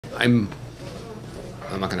I'm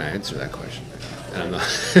not going to answer that question. And I'm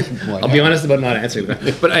not I'll be honest about not answering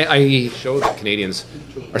that. But I show that Canadians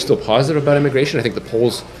are still positive about immigration. I think the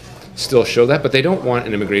polls still show that, but they don't want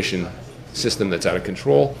an immigration system that's out of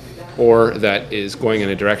control or that is going in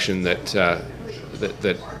a direction that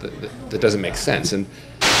doesn't make sense. And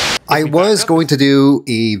I was going to do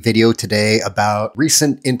a video today about a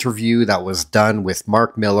recent interview that was done with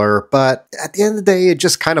Mark Miller, but at the end of the day, it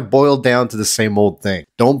just kind of boiled down to the same old thing.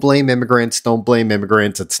 Don't blame immigrants. Don't blame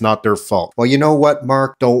immigrants. It's not their fault. Well, you know what,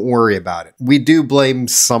 Mark? Don't worry about it. We do blame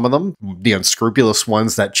some of them, the unscrupulous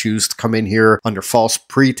ones that choose to come in here under false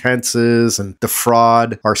pretenses and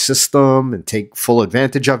defraud our system and take full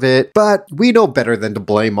advantage of it. But we know better than to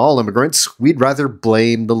blame all immigrants. We'd rather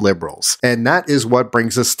blame the liberals. And that is what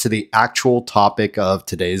brings us to the actual topic of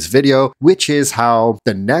today's video, which is how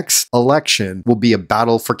the next election will be a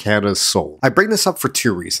battle for Canada's soul. I bring this up for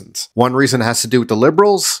two reasons. One reason has to do with the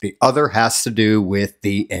Liberals, the other has to do with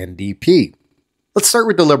the NDP. Let's start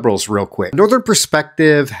with the Liberals real quick. Northern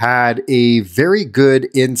Perspective had a very good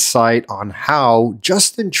insight on how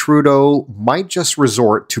Justin Trudeau might just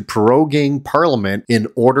resort to proroguing Parliament in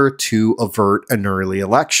order to avert an early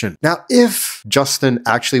election. Now, if Justin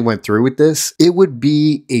actually went through with this, it would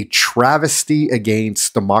be a travesty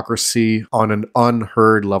against democracy on an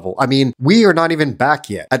unheard level. I mean, we are not even back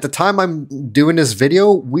yet. At the time I'm doing this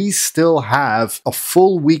video, we still have a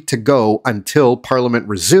full week to go until Parliament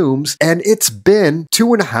resumes, and it's been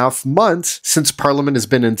 2.5 months since Parliament has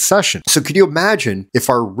been in session. So could you imagine if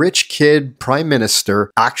our rich kid prime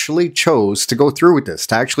minister actually chose to go through with this,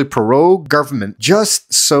 to actually prorogue government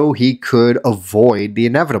just so he could avoid the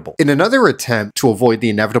inevitable? In another attempt to avoid the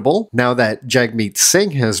inevitable, now that Jagmeet Singh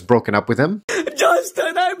has broken up with him,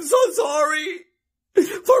 Justin, I'm so sorry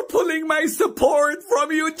for pulling my support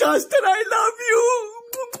from you, Justin. I love you.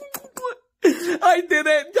 I did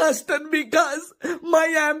it, Justin, because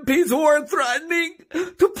my MPs were threatening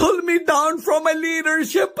to pull me down from a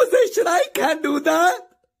leadership position. I can't do that.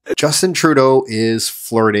 Justin Trudeau is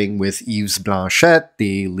flirting with Yves Blanchette,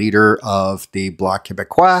 the leader of the Bloc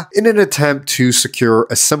Québécois, in an attempt to secure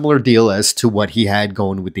a similar deal as to what he had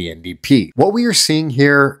going with the NDP. What we are seeing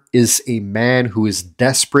here is a man who is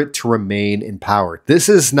desperate to remain in power. This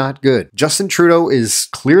is not good. Justin Trudeau is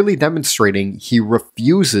clearly demonstrating he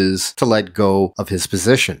refuses to let go of his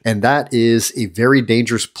position. And that is a very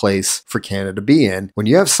dangerous place for Canada to be in when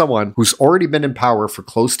you have someone who's already been in power for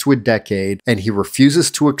close to a decade and he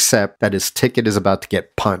refuses to accept that his ticket is about to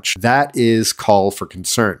get punched. That is call for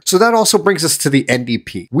concern. So that also brings us to the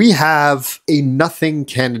NDP. We have a nothing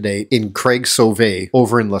candidate in Craig Sauvé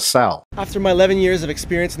over in LaSalle. After my 11 years of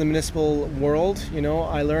experience in the municipal world, you know,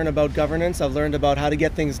 I learned about governance, I've learned about how to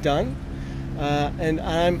get things done, and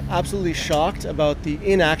I'm absolutely shocked about the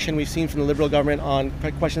inaction we've seen from the Liberal government on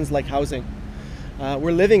questions like housing.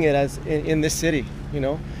 We're living it as in this city, you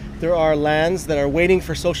know. There are lands that are waiting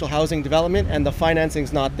for social housing development and the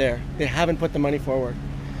financing's not there. They haven't put the money forward.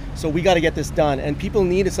 So we got to get this done, and people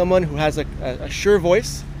need someone who has a sure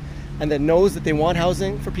voice and that knows that they want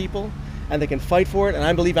housing for people and they can fight for it. And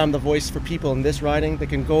I believe I'm the voice for people in this riding that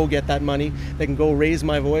can go get that money, they can go raise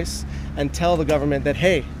my voice and tell the government that,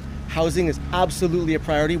 hey, housing is absolutely a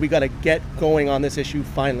priority. We got to get going on this issue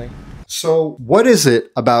finally. So what is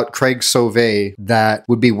it about Craig Sauvé that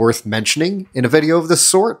would be worth mentioning in a video of this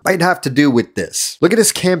sort? Might have to do with this. Look at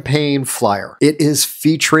his campaign flyer. It is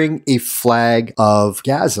featuring a flag of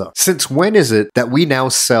Gaza. Since when is it that we now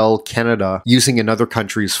sell Canada using another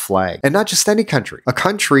country's flag? And not just any country. A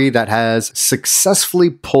country that has successfully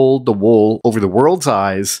pulled the wool over the world's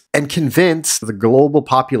eyes and convinced the global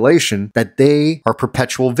population that they are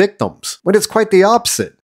perpetual victims, when it's quite the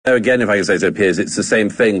opposite. Again, if I can say so, Piers, it's the same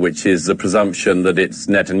thing, which is the presumption that it's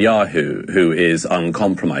Netanyahu who is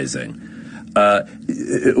uncompromising.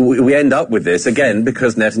 We end up with this, again,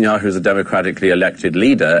 because Netanyahu is a democratically elected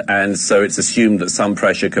leader, and so it's assumed that some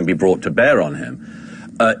pressure can be brought to bear on him.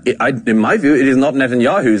 In my view, it is not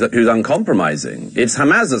Netanyahu who's uncompromising. It's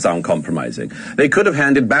Hamas that's uncompromising. They could have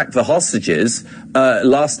handed back the hostages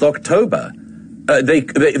last October. They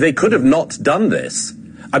could have not done this.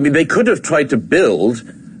 I mean, they could have tried to build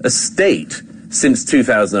a state since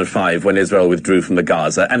 2005 when Israel withdrew from the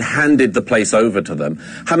Gaza and handed the place over to them.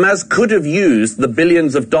 Hamas could have used the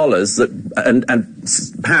billions of dollars and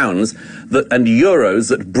pounds and euros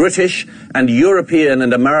that British and European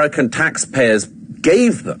and American taxpayers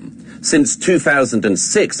gave them since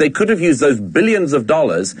 2006. They could have used those billions of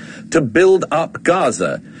dollars to build up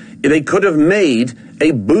Gaza. They could have made a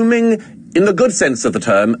booming in the good sense of the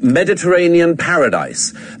term, Mediterranean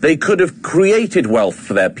paradise. They could have created wealth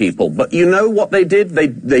for their people, but you know what they did?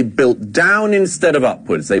 They built down instead of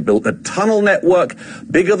upwards. They built a tunnel network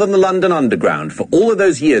bigger than the London Underground for all of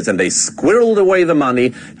those years, and they squirreled away the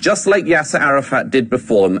money, just like Yasser Arafat did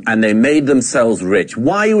before them, and they made themselves rich.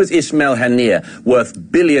 Why was Ismail Haniyeh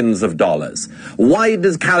worth billions of dollars? Why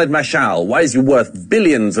does Khaled Mashal, why is he worth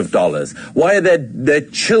billions of dollars? Why are their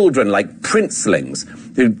children like princelings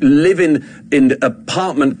who live in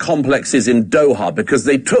apartment complexes in Doha? Because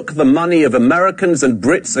they took the money of Americans and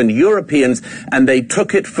Brits and Europeans and they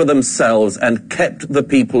took it for themselves and kept the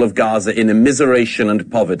people of Gaza in immiseration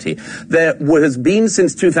and poverty. There has been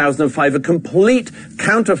since 2005 a complete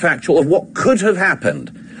counterfactual of what could have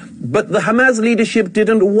happened. But the Hamas leadership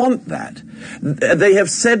didn't want that. They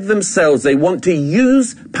have said themselves they want to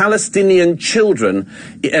use Palestinian children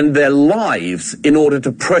and their lives in order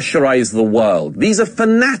to pressurize the world. These are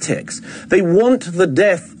fanatics. They want the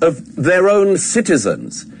death of their own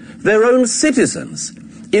citizens,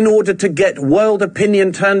 in order to get world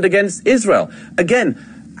opinion turned against Israel. Again,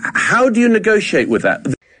 how do you negotiate with that?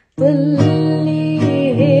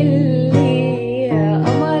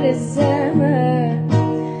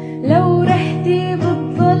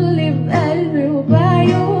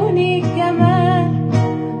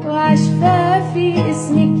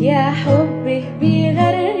 يا حبي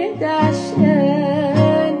بيغرد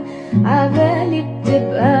عشان عبالي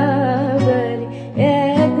بتبقى بالي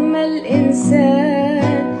يا أجمل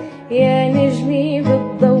إنسان يا نجمي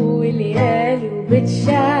بتضوي ليالي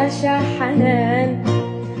وبتشعشع حنان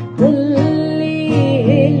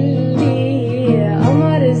ضلي اللي يا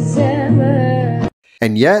قمر الزمان.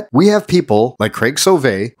 And yet, we have people like Craig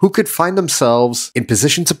Sauvé who could find themselves in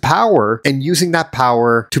positions of power and using that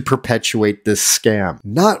power to perpetuate this scam.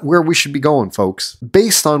 Not where we should be going, folks.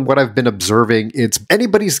 Based on what I've been observing, it's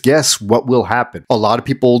anybody's guess what will happen. A lot of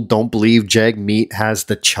people don't believe Jagmeet has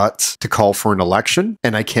the chuts to call for an election,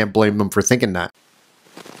 and I can't blame them for thinking that.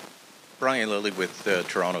 Brian Lilly with the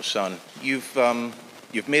Toronto Sun. You've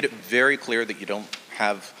made it very clear that you don't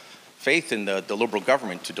have faith in the Liberal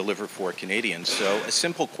government to deliver for Canadians. So a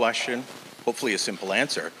simple question, hopefully a simple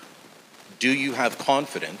answer. Do you have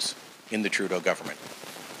confidence in the Trudeau government?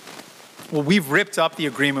 Well, we've ripped up the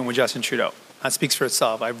agreement with Justin Trudeau. That speaks for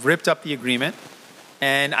itself. I've ripped up the agreement,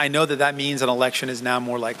 and I know that that means an election is now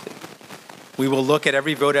more likely. We will look at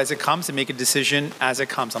every vote as it comes and make a decision as it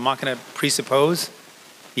comes. I'm not going to presuppose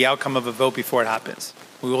the outcome of a vote before it happens.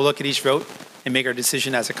 We will look at each vote and make our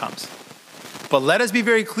decision as it comes. But let us be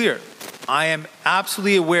very clear. I am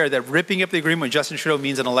absolutely aware that ripping up the agreement with Justin Trudeau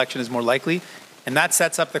means an election is more likely, and that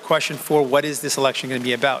sets up the question for what is this election going to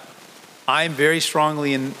be about. I am very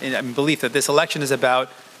strongly in belief that this election is about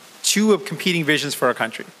two competing visions for our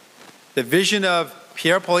country. The vision of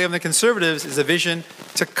Pierre Poilievre and the Conservatives is a vision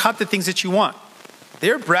to cut the things that you want.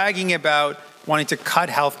 They're bragging about wanting to cut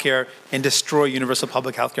healthcare and destroy universal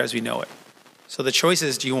public healthcare as we know it. So the choice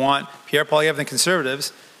is, do you want Pierre Poilievre and the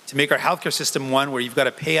Conservatives to make our healthcare system one where you've got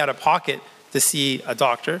to pay out of pocket to see a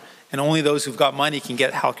doctor, and only those who've got money can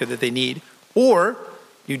get healthcare that they need? Or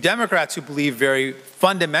you Democrats who believe very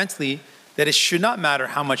fundamentally that it should not matter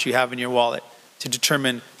how much you have in your wallet to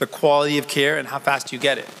determine the quality of care and how fast you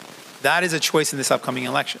get it. That is a choice in this upcoming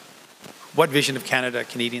election. What vision of Canada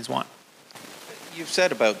Canadians want? You've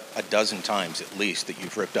said about a dozen times at least that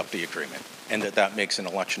you've ripped up the agreement and that makes an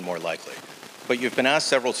election more likely. But you've been asked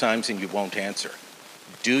several times and you won't answer.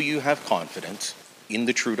 Do you have confidence in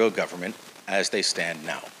the Trudeau government as they stand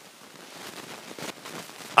now?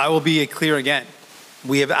 I will be clear again.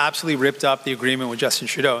 We have absolutely ripped up the agreement with Justin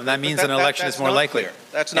Trudeau, and that means an election is more likely. Clear.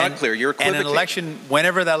 That's not clear. You're equivocating. And an election,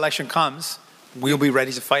 whenever that election comes, we'll be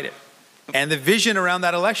ready to fight it. And the vision around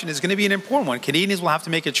that election is going to be an important one. Canadians will have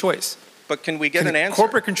to make a choice. But can we get an answer?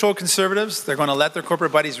 Corporate-controlled Conservatives, they're going to let their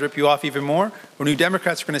corporate buddies rip you off even more, or New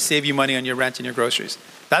Democrats are going to save you money on your rent and your groceries.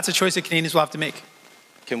 That's a choice that Canadians will have to make.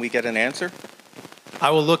 Can we get an answer? I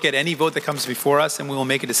will look at any vote that comes before us, and we will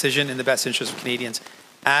make a decision in the best interest of Canadians,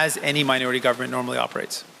 as any minority government normally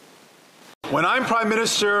operates. When I'm Prime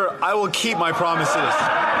Minister, I will keep my promises.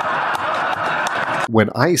 When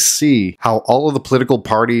I see how all of the political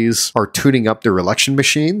parties are tuning up their election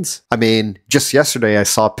machines, I mean, just yesterday I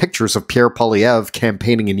saw pictures of Pierre Poilievre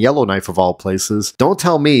campaigning in Yellowknife of all places. Don't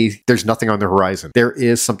tell me there's nothing on the horizon. There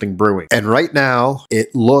is something brewing. And right now,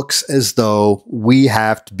 it looks as though we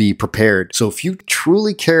have to be prepared. So if you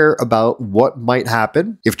truly care about what might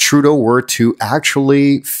happen, if Trudeau were to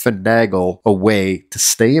actually finagle a way to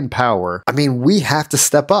stay in power, I mean, we have to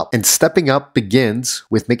step up. And stepping up begins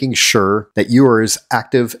with making sure that you are as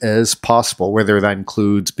active as possible, whether that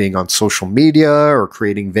includes being on social media or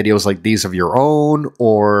creating videos like these of your own,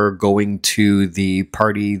 or going to the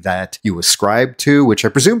party that you ascribe to, which I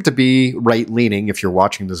presume to be right-leaning if you're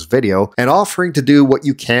watching this video, and offering to do what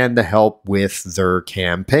you can to help with their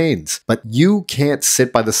campaigns. But you can't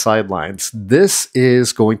sit by the sidelines. This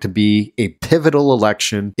is going to be a pivotal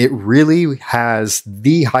election. It really has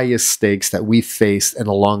the highest stakes that we've faced in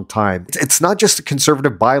a long time. It's not just a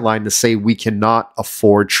conservative byline to say we cannot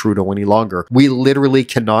afford Trudeau any longer. We literally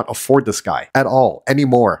cannot afford this guy at all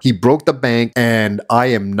anymore. He broke the bank, and I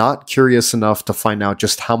am not curious enough to find out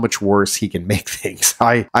just how much worse he can make things.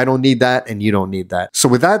 I don't need that, and you don't need that. So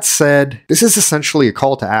with that said, this is essentially a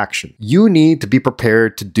call to action. You need to be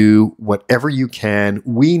prepared to do whatever you can.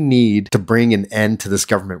 We need to bring an end to this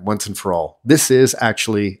government once and for all. This is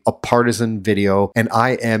actually a partisan video, and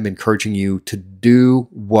I am encouraging you to do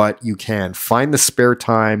what you can. Find the spare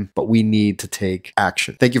time, but we need to take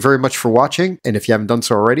action. Thank you very much for watching, and if you haven't done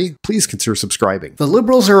so already, please consider subscribing. The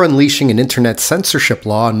Liberals are unleashing an internet censorship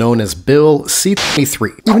law known as Bill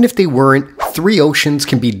C-23. Even if they weren't, Three Oceans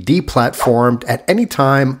can be deplatformed at any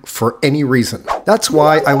time for any reason. That's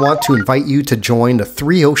why I want to invite you to join the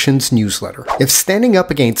Three Oceans newsletter. If standing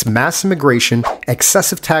up against mass immigration,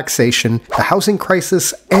 excessive taxation, the housing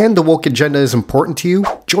crisis, and the woke agenda is important to you,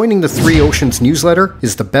 joining the Three Oceans newsletter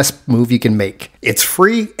is the best move you can make. It's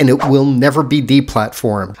free and it will never be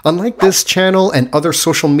deplatformed. Unlike this channel and other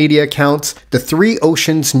social media accounts, the Three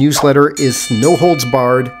Oceans newsletter is no holds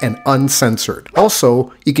barred and uncensored.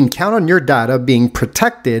 Also, you can count on your data being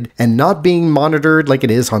protected and not being monitored like it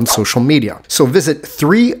is on social media. So visit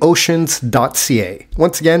 3oceans.ca.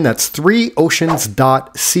 Once again, that's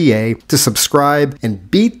 3oceans.ca to subscribe and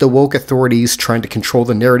beat the woke authorities trying to control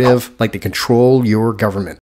the narrative like they control your government.